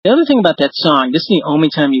The other thing about that song, this is the only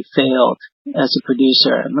time you failed as a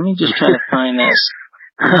producer. Let me just try to find this.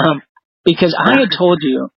 Because I had told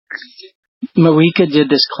you, Marika did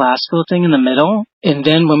this classical thing in the middle, and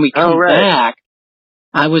then when we come back,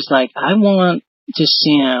 I was like, I want to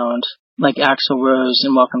sound like Axl Rose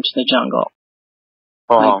in Welcome to the Jungle.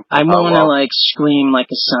 Like, I want to like scream like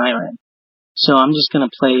a siren. So I'm just going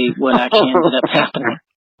to play what actually ended up happening.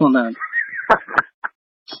 Hold on.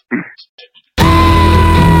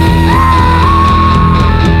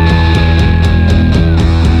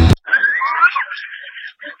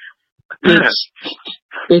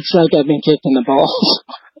 It's like I've been kicked in the balls.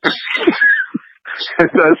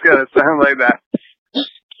 It does kind of sound like that.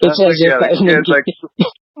 It's as if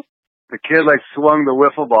the kid like swung the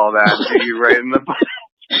wiffle ball bat and hit you right in the butt.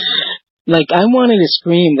 Like, I wanted a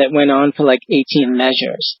scream that went on for like 18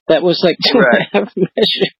 measures. That was like 2.5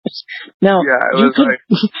 measures. Now,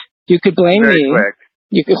 you could blame me. Quick.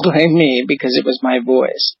 You could blame me because it was my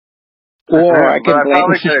voice. Or I could blame I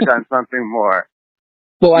probably could have done something more.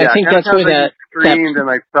 Well, I think that's where that screamed and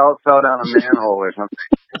like fell down a manhole or something.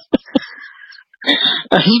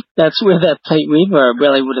 I think that's where that plate reverb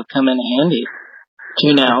really would have come in handy.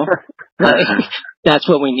 You know, like, that's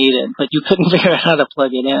what we needed, but you couldn't figure out how to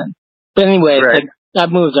plug it in. But anyway,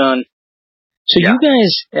 I've moved on. So you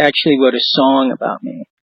guys actually wrote a song about me.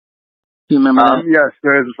 Do you remember that? Yes,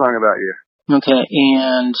 there is a song about you. Okay,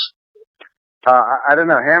 and I don't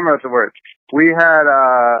know. Ham wrote the words. We had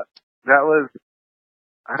that was.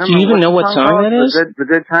 I don't know. Do you even know what song that is? The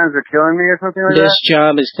Good Times Are Killing Me or something like that? This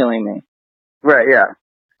Job Is Killing Me. Right, yeah.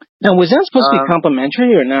 Now, was that supposed to be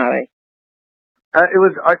complimentary or not? It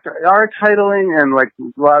was our titling and like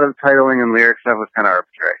a lot of titling and lyric stuff was kind of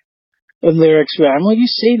arbitrary. The lyrics, well, you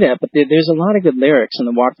say that, but there's a lot of good lyrics in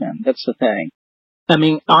the Walkman. That's the thing. I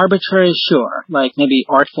mean, arbitrary, sure. Like maybe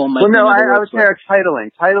artful. Well, no, I would say our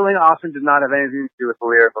titling. Titling often did not have anything to do with the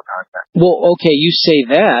lyrical content. Well, okay, you say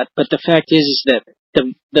that, but the fact is that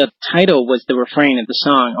the title was the refrain of the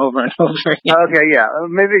song over and over again. Okay, yeah.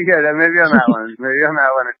 Maybe on that one. Maybe on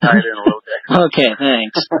that one it tied in a little bit. Okay,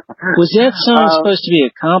 thanks. Was that song supposed to be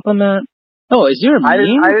a compliment? Oh, is there a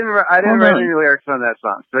meaning? I didn't write any lyrics on that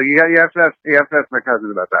song. So you have to ask my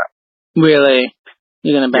cousin about that. Really?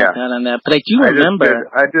 You're gonna back out on that. But I do remember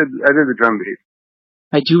I did the drum beat.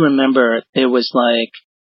 I do remember there was like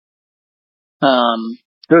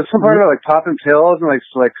there was some part about like popping pills and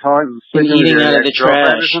like calling eating out of the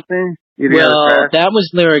trash or something. Well, that was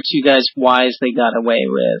lyrics you guys wisely got away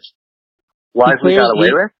with. Wisely got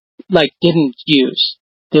away with? Like didn't use.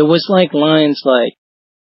 There was like lines like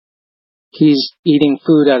he's eating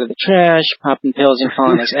food out of the trash, popping pills and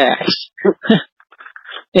calling his ex.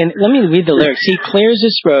 And let me read the lyrics. He clears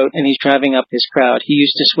his throat and he's driving up his crowd. He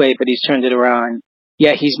used to sway, but he's turned it around.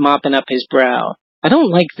 Yeah, he's mopping up his brow. I don't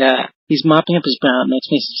like that. He's mopping up his brow. It makes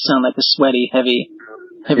me sound like a sweaty, heavy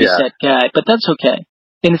set guy. But that's okay.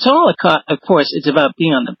 And it's all, of course, it's about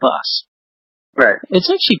being on the bus. Right. It's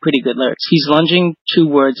actually pretty good lyrics. He's lunging 2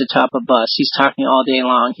 words atop a bus. He's talking all day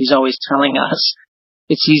long. He's always telling us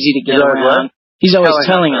it's easy to get around. What? He's always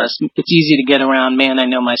telling us it's easy to get around. Man, I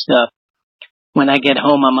know my stuff. When I get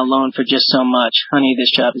home, I'm alone for just so much. Honey, this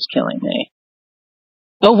job is killing me.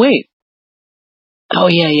 Oh, wait. Oh,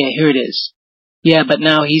 yeah, here it is. Yeah, but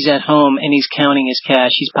now he's at home and he's counting his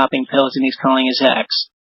cash. He's popping pills and he's calling his ex.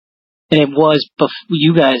 And it was before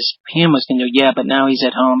you guys, Pam was going to do, yeah, but now he's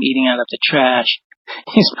at home eating out of the trash.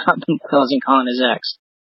 He's popping pills and calling his ex.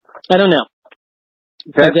 I don't know.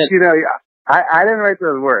 That's, I didn't write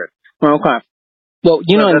those words. Okay. Well,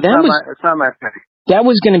 and it's not my thing. That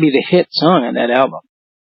was going to be the hit song on that album.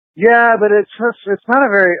 Yeah, but it's not a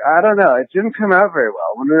very, I don't know, it didn't come out very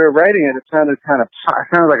well. When we were writing it, it sounded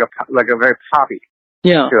like a very poppy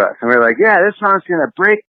to us. And we were like, yeah, this song's going to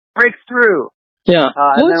break through. Yeah.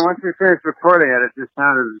 And then once we finished recording it, it just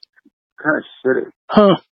sounded kind of shitty.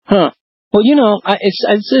 Huh. Well, it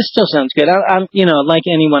still sounds good. I'm like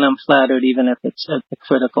anyone, I'm flattered, even if it's a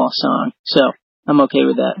critical song. So I'm okay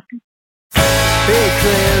with that. He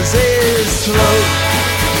clears his throat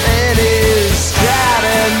and he's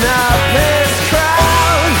chatting up his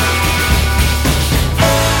crowd.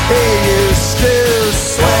 He used to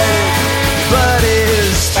sway, but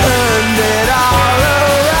he's turned it all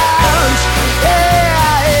around.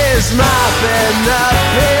 Yeah, he's mopping up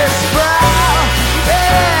his brow.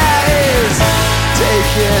 Yeah, he's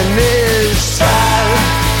taking his time,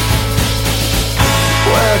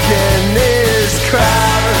 working his crowd.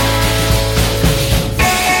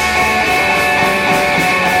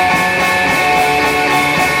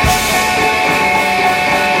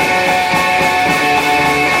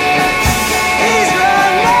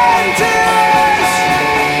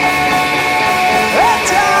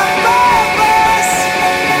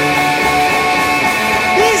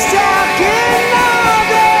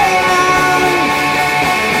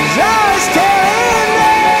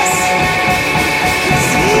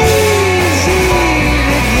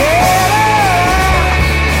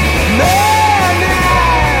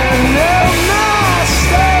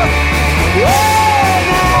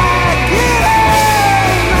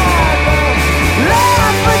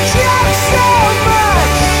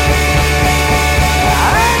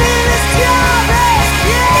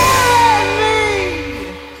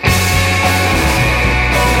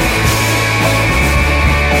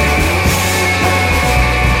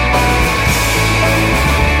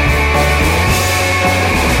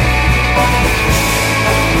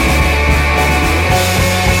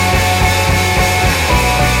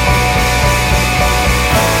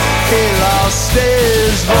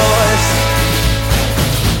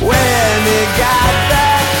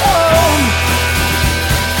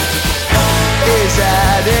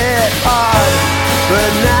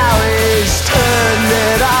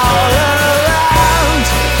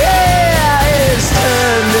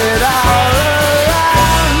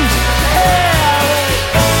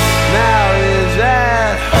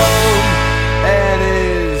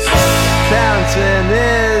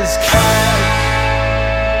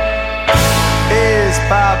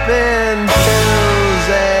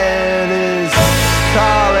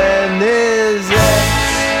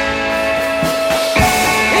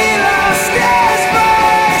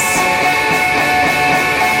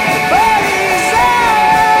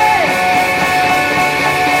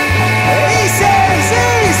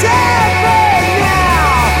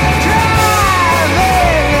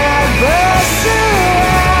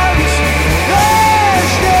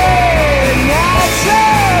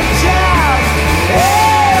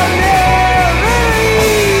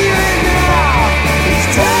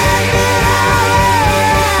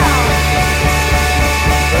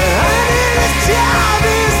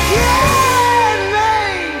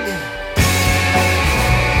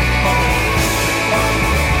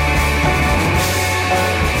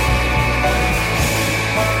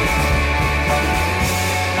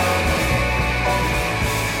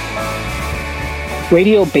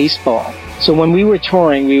 Radio baseball. So when we were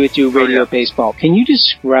touring, we would do radio baseball. Can you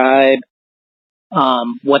describe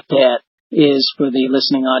what that is for the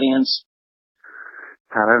listening audience?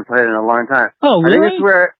 I haven't played it in a long time. Oh, really? I think it's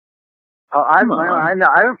where... I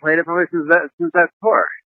haven't played it probably since that tour.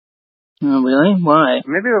 Oh, really? Why?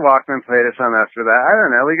 Maybe the Walkmen played it some after that. I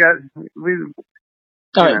don't know.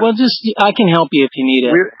 All right. Well, I can help you if you need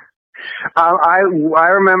it. I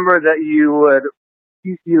remember that you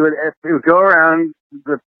would go around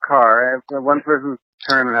the car. One person's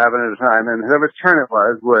turn would happen at a time, and whoever's turn it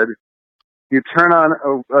was you turn on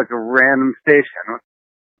a random station.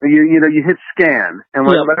 You hit scan, and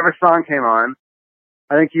whatever song came on,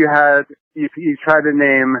 I think you tried to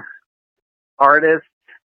name artist,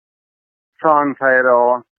 song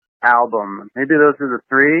title, album. Maybe those are the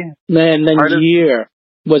three. And then artist, year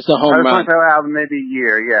was the home run. Song title, album, maybe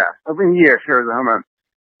year. Yeah, I mean year. Sure, was the home run.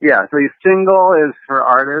 Yeah. So your single is for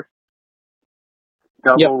artist.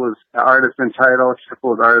 Double was artist and title. Triple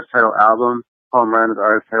was artist, title, album. Home run is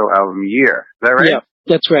artist, title, album, year. Is that right? Yeah,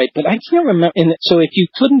 that's right. But I can't remember. And so if you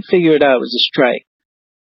couldn't figure it out, it was a strike.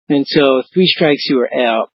 And so 3 strikes, you were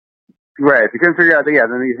out. Right. If you couldn't figure out then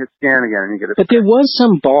you hit scan again and you get it. But there was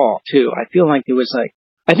some ball, too. I feel like there was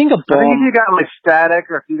I think a ball. I think if you got static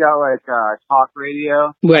or if you got talk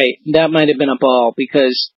radio. Right. That might have been a ball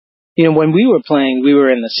because, when we were playing, we were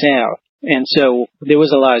in the South. And so there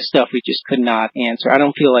was a lot of stuff we just could not answer. I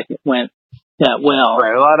don't feel like it went that well.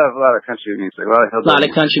 Right. A lot of country music. A lot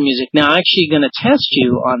of country music. Now, I'm actually going to test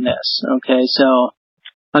you on this. Okay. So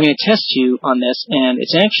I'm going to test you on this, and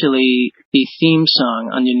it's actually the theme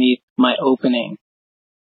song underneath my opening.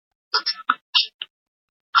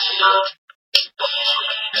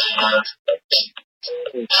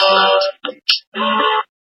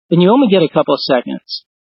 And you only get a couple of seconds.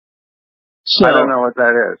 So, I don't know what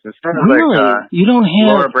that is. It's kind of really? You don't have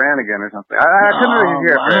Laura Branigan or something. I couldn't really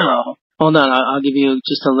hear it very well. Hold on, I'll give you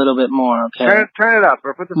just a little bit more, okay? Turn it up,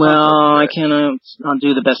 or put the I can't. I'll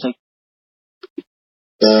do the best I can.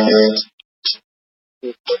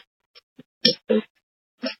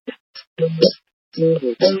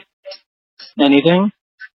 Anything?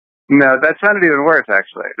 No, that sounded even worse,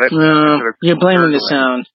 actually. You're blaming the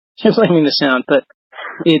sound. You're blaming the sound, but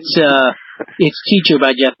it's Teacher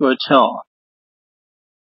by Jethro Tull.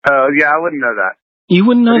 Oh, yeah, I wouldn't know that. You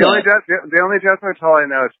wouldn't know that? The only Jethro Tull I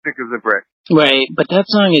know is Thick as a Brick. Right, but that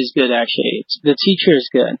song is good, actually. The Teacher is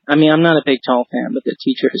good. I mean, I'm not a big Tull fan, but the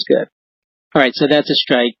Teacher is good. All right, so that's a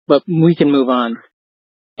strike, but we can move on.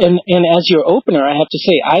 And as your opener, I have to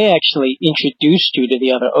say, I actually introduced you to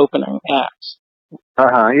the other opening acts.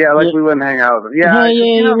 Yeah, we wouldn't hang out with them. Yeah,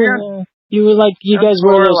 you were like, you guys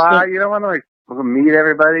were a lot. You don't want to meet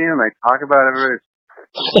everybody and talk about everybody's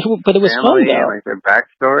but it was fun, though. And, their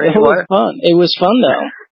backstory. It was fun. It was fun,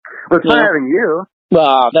 though. Well, it's fun having you.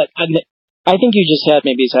 Well, I think you just had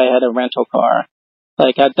me because I had a rental car.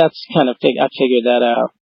 That's kind of I figured that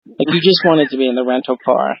out. You just wanted to be in the rental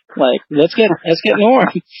car. Let's get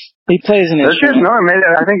Norm. He plays an instrument. Let's get Norm.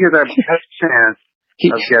 I think he's our best chance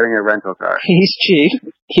of getting a rental car. He's cheap.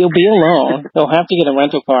 He'll be alone. He'll have to get a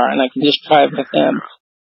rental car, and I can just drive with him.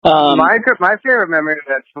 My favorite memory of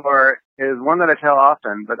that tour is one that I tell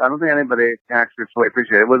often, but I don't think anybody actually fully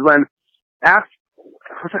appreciated it. Was when after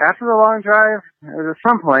the long drive, at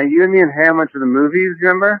some point, you and me and Ham went to the movies.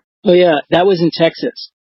 Remember? Oh yeah, that was in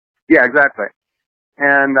Texas. Yeah, exactly.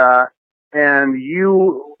 And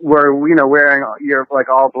you were wearing your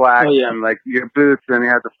all black and your boots, and you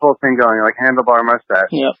had the full thing going, handlebar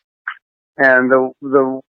mustache. Yep. And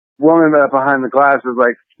the woman behind the glass was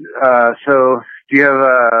like, so do you have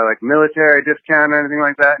a military discount or anything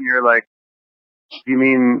like that? And you're like, do you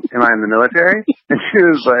mean, am I in the military? And she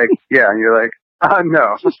was like, yeah. And you're like,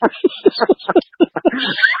 no.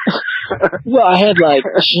 Well, I had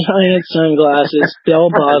giant sunglasses, bell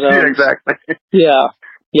bottoms. Yeah, exactly. Yeah.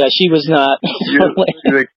 Yeah, she was not. She's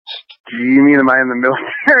like, do you mean, am I in the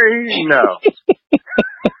military? No.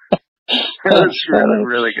 It was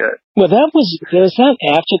really good. Well, that was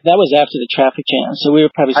after the traffic jam, so we were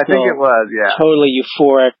probably still I think it was, yeah. Totally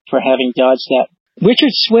euphoric for having dodged that.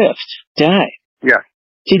 Richard Swift died. Yeah.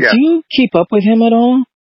 Did you keep up with him at all?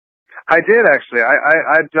 I did, actually.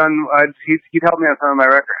 He'd helped me on some of my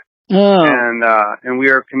records. Oh. And we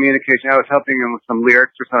were communication. I was helping him with some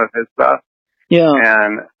lyrics for some of his stuff. Yeah.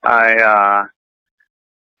 And I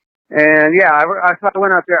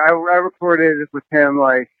went out there. I recorded with him,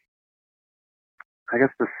 I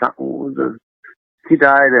guess he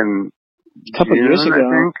died in a couple of years ago. I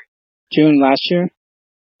think. June last year?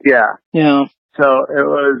 Yeah. Yeah. So it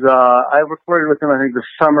was, I recorded with him, I think, the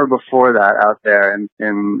summer before that out there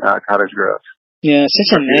in Cottage Grove. Yeah,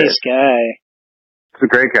 such a nice guy. He's a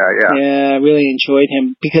great guy, yeah. Yeah, I really enjoyed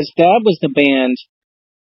him because that was the band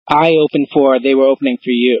I opened for. They were opening for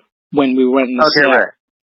you when we went in the set. Right.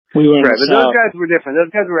 We were in right, the but those guys were different. Those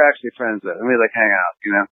guys were actually friends with, and we like hang out,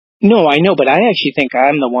 you know. No, I know, but I actually think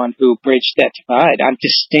I'm the one who bridged that divide. I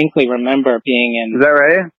distinctly remember being in. Is that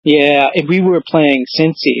right? Yeah, if we were playing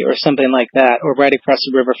Cincy or something like that, or right across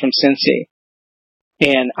the river from Cincy,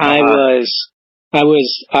 and I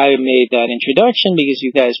made that introduction because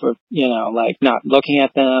you guys were, you know, like not looking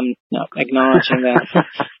at them, not acknowledging them.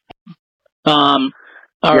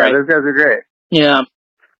 All right. Those guys are great. Yeah,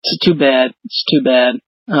 it's too bad.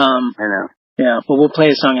 I know. Yeah, but we'll play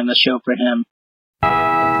a song on the show for him.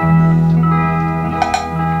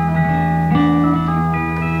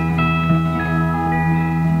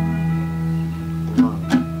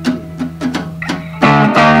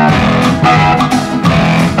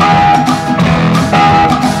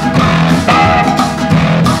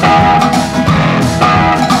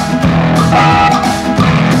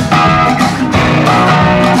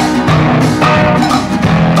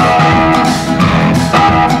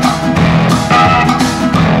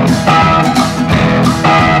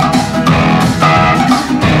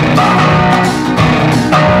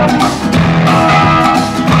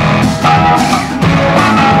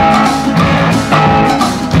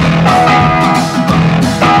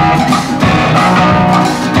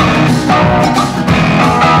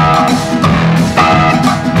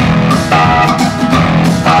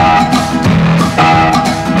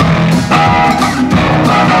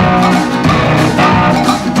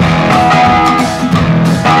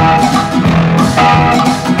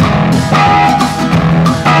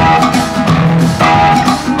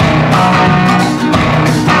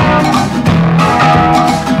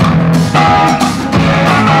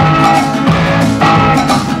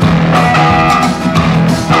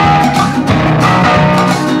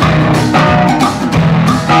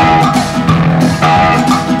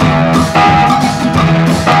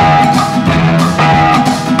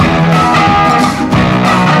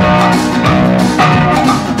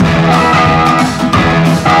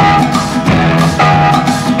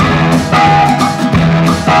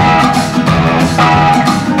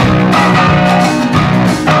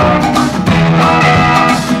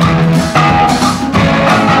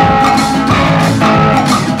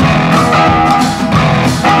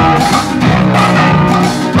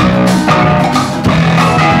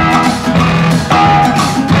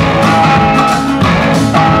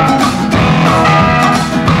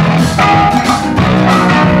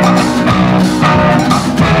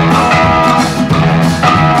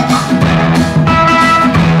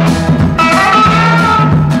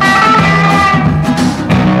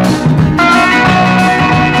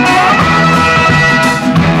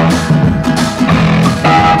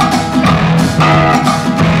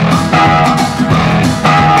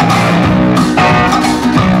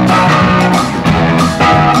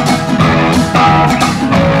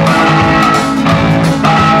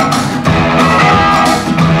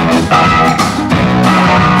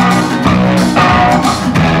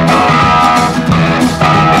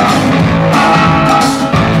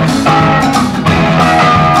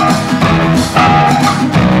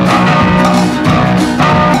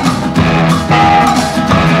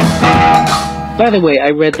 By the way, I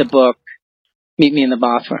read the book, Meet Me in the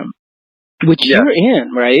Bathroom, which you're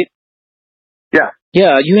in, right? Yeah.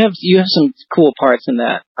 Yeah, you have some cool parts in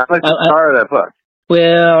that. I like the star of that book.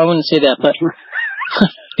 Well, I wouldn't say that, but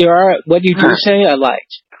there are, what you do say, I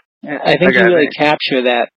liked. I think you really capture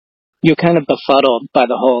that. You're kind of befuddled by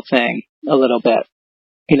the whole thing a little bit.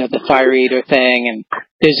 You know, the fire eater thing, and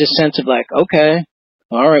there's a sense of like, okay,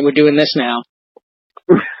 all right, we're doing this now.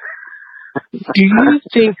 Do you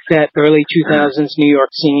think that early 2000s New York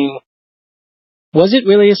scene, was it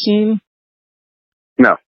really a scene?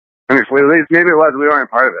 No. I mean, maybe it was. We weren't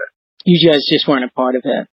part of it. You guys just weren't a part of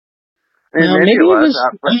it. No, maybe it was.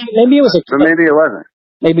 Maybe it was but maybe it wasn't.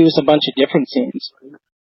 Maybe it was a bunch of different scenes.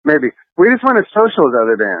 Maybe. We just weren't as social as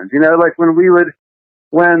other bands. You know, like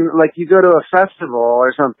when like you go to a festival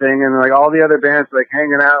or something and like all the other bands like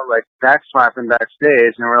hanging out, like backslapping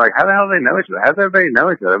backstage, and we're like, how the hell do they know each other? How does everybody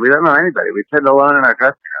know each other? We don't know anybody. We sit alone in our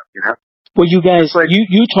dressing room, you know? Well, you guys, like,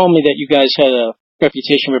 you told me that you guys had a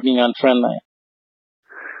reputation for being unfriendly.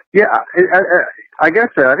 Yeah, I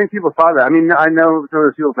guess so. I think people thought that. I mean, I know some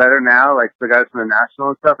of the people better now, like the guys from the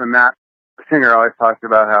National and stuff, and Matt Singer always talked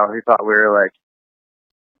about how he thought we were like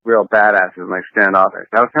real badasses and like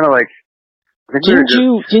standoffish. I was kind of like, I think we were just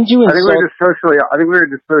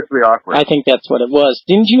socially awkward. I think that's what it was.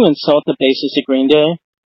 Didn't you insult the bassist at Green Day?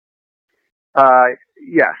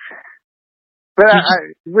 Yes. But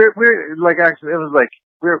we're like, actually, it was like,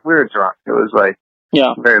 we were drunk. It was like,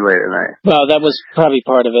 Yeah. Very late at night. Well, that was probably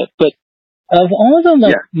part of it. But of all the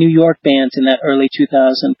New York bands in that early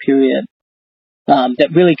 2000 period that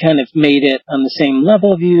really kind of made it on the same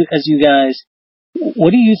level of you as you guys,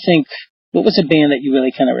 what do you think, what was a band that you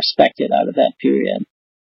really kind of respected out of that period?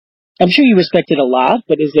 I'm sure you respected a lot,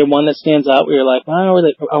 but is there one that stands out where you're like, I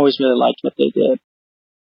always really liked what they did?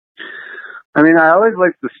 I mean, I always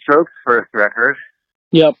liked the Strokes' first record.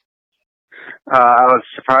 Yep. I was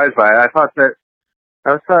surprised by it. I thought it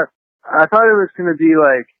was going to be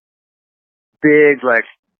like big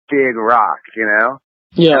rock, you know?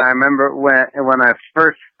 Yeah. And I remember when I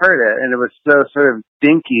first heard it, and it was so sort of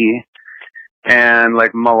dinky and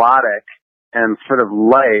like melodic and sort of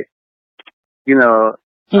light, you know,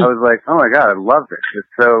 I was like, oh my God, I love this. It's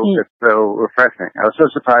so refreshing. I was so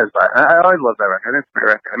surprised by it. I always loved that record. It's my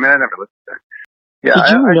record. I mean, I never listened to it. Yeah,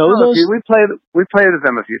 Did you know those? We played with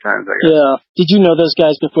them a few times, I guess. Yeah. Did you know those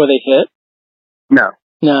guys before they hit? No.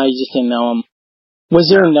 No, you just didn't know them. Was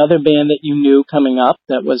there another band that you knew coming up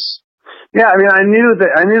that was? Yeah, I mean, I knew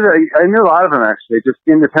a lot of them actually, just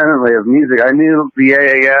independently of music. I knew the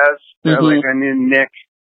AAS. Like I knew Nick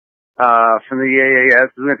from the AAS.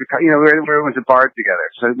 We went to Bard together,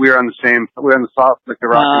 so we were on the soft, like the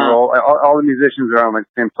rock and roll. All the musicians are on like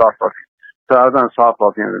the same softball team. So I was on a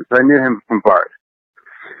softball team, so I knew him from Bard.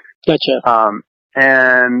 Gotcha.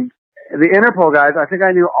 And the Interpol guys, I think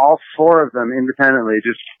I knew all four of them independently,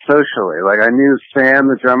 just socially. Like I knew Sam,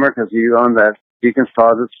 the drummer, because he owned that Deacon's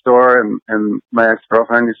Closet store, and my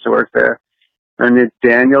ex-girlfriend used to work there. I knew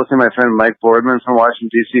Daniel, my friend Mike Boardman from Washington,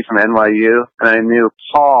 D.C., from NYU. And I knew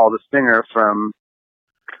Paul, the singer, from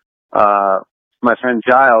my friend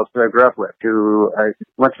Giles, who I grew up with, who I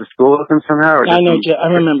went to school with him somehow. I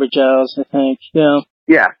remember Giles, I think. Yeah.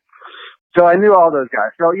 Yeah. So I knew all those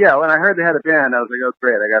guys. So, yeah, when I heard they had a band, I was like, oh,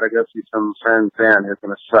 great, I got to go see some friend's band who's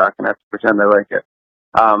going to suck, and I have to pretend I like it.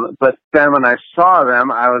 But then when I saw them,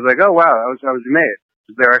 I was like, oh, wow, I was amazed.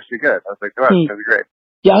 They're actually good. I was like, wow, that's great.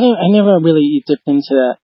 Yeah, I never really dipped into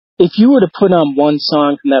that. If you were to put on one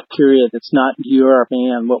song from that period that's not your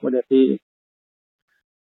band, what would it be?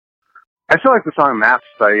 I still like the song Maps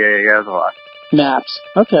by AAS a lot. Maps.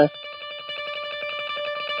 Okay.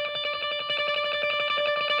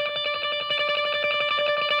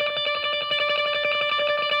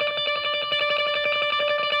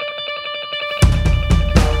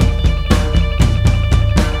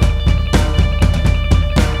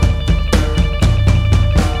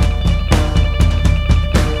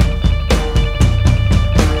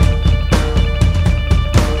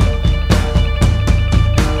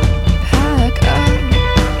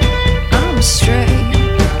 I'm straight.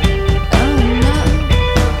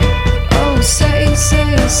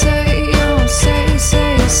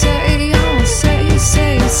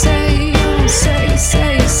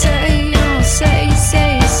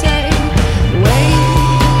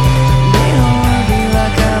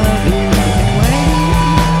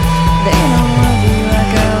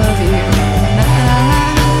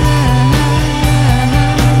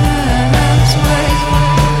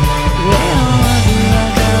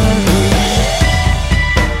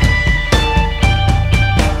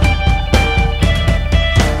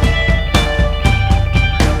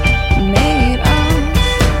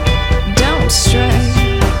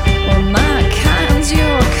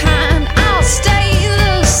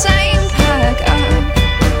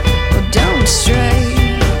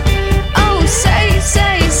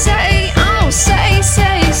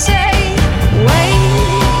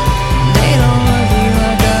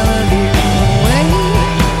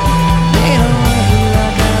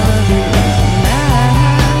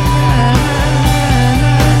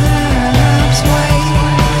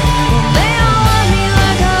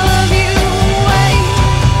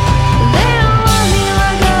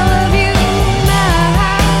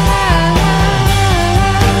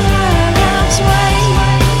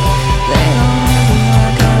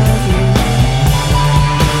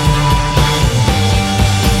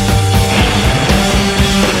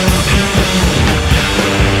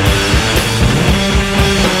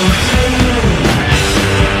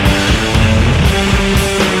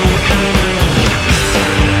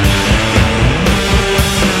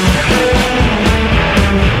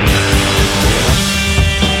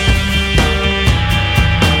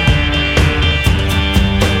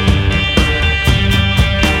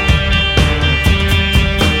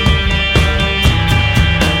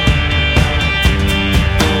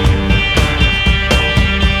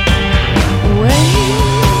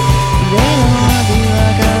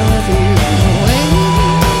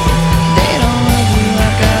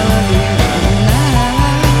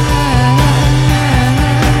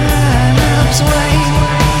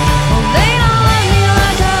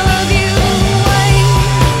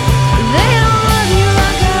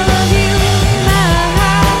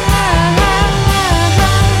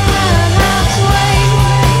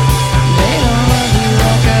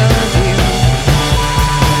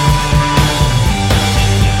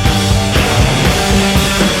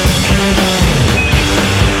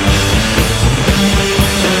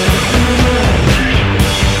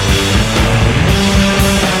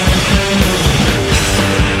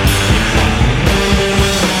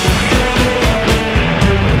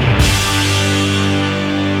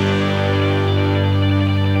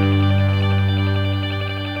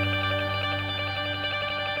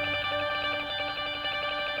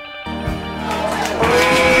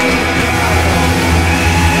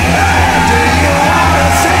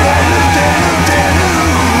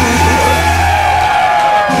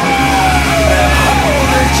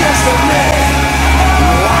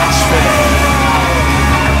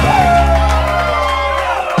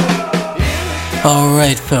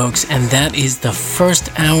 Alright folks, and that is the first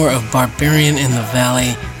hour of Barbarian in the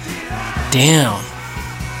Valley down.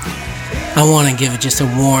 I want to give just a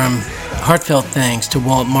warm, heartfelt thanks to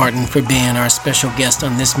Walt Martin for being our special guest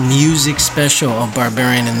on this music special of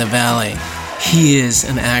Barbarian in the Valley. He is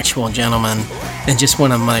an actual gentleman and just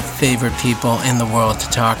one of my favorite people in the world to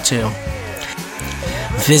talk to.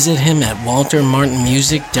 Visit him at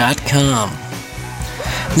waltermartinmusic.com.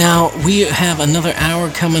 Now, we have another hour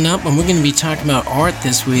coming up, and we're going to be talking about art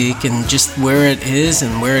this week and just where it is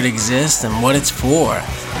and where it exists and what it's for.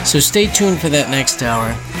 So stay tuned for that next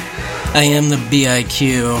hour. I am the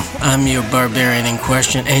BIQ. I'm your barbarian in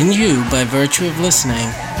question, and you, by virtue of listening,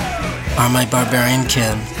 are my barbarian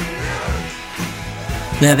kin.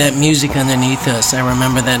 Now, that music underneath us, I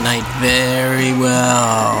remember that night very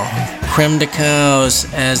well. Creme de Cows,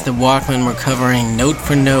 as the Walkmen were covering note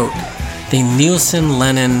for note the Nielsen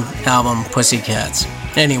Lennon album Pussycats.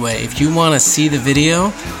 Anyway, if you want to see the video,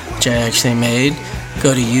 which I actually made,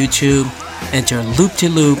 go to YouTube, enter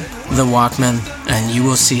Loop-de-Loop, the Walkmen, and you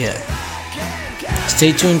will see it.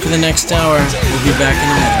 Stay tuned for the next hour. We'll be back in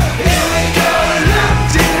a minute.